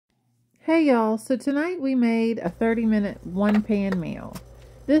Hey y'all, so tonight we made a 30-minute one-pan meal.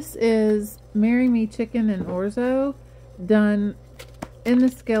 This is Marry Me chicken and orzo done in the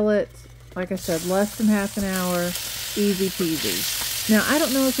skillet, like I said, less than half an hour, easy peasy. Now, I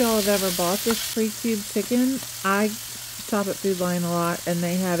don't know if y'all have ever bought this pre-cubed chicken. I shop at Food Lion a lot, and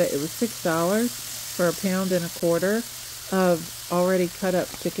they have it. It was $6 for a pound and a quarter of already cut up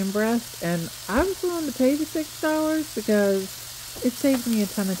chicken breast, and I was willing to pay the $6 because it saved me a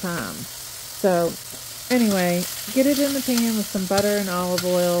ton of time. So anyway, get it in the pan with some butter and olive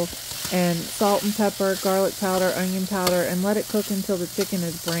oil and salt and pepper, garlic powder, onion powder, and let it cook until the chicken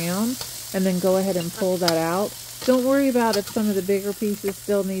is brown, and then go ahead and pull that out. Don't worry about if some of the bigger pieces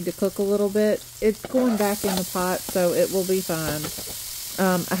still need to cook a little bit. It's going back in the pot, so it will be fine.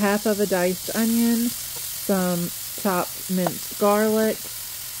 A half of a diced onion, some chopped minced garlic,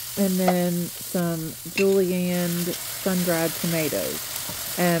 and then some julienned sun-dried tomatoes.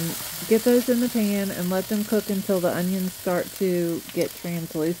 And get those in the pan and let them cook until the onions start to get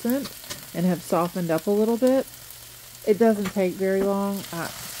translucent and have softened up a little bit. It doesn't take very long,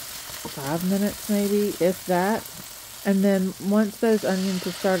 5 minutes maybe, if that. And then once those onions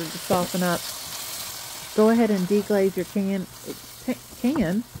have started to soften up, go ahead and deglaze your pan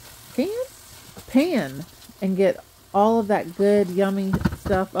and get all of that good yummy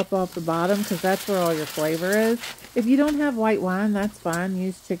stuff up off the bottom, because that's where all your flavor is. If you don't have white wine, that's fine.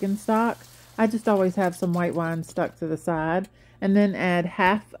 Use chicken stock. I just always have some white wine stuck to the side. And then add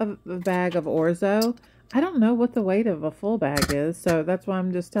half of a bag of orzo. I don't know what the weight of a full bag is, so that's why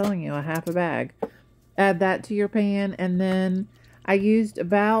I'm just telling you, a half a bag. Add that to your pan, and then I used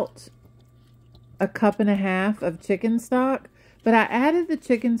about a cup and a half of chicken stock, but I added the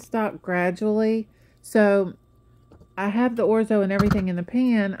chicken stock gradually. So I have the orzo and everything in the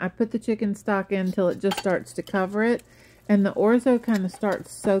pan. I put the chicken stock in until it just starts to cover it, and the orzo kind of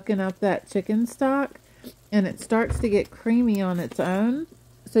starts soaking up that chicken stock, and it starts to get creamy on its own.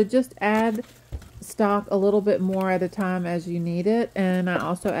 So just add stock a little bit more at a time as you need it. And I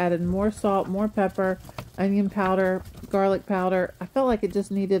also added more salt, more pepper, onion powder, garlic powder. I felt like it just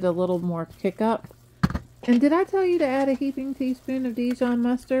needed a little more kick up. And did I tell you to add a heaping teaspoon of Dijon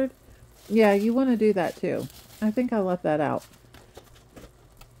mustard? Yeah, you want to do that too. I think I left that out.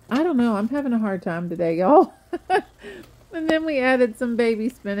 I don't know. I'm having a hard time today, y'all. And then we added some baby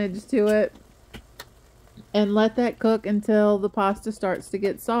spinach to it. And let that cook until the pasta starts to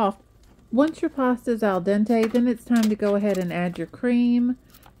get soft. Once your pasta is al dente, then it's time to go ahead and add your cream,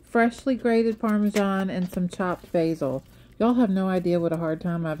 freshly grated Parmesan, and some chopped basil. Y'all have no idea what a hard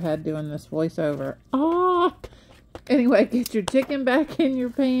time I've had doing this voiceover. Ah! Anyway, get your chicken back in your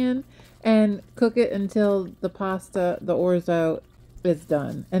pan and cook it until the pasta, the orzo, is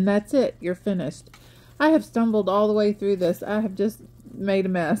done. And that's it. You're finished. I have stumbled all the way through this. I have just made a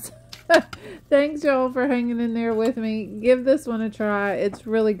mess. Thanks, y'all, for hanging in there with me. Give this one a try. It's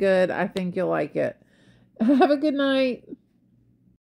really good. I think you'll like it. Have a good night.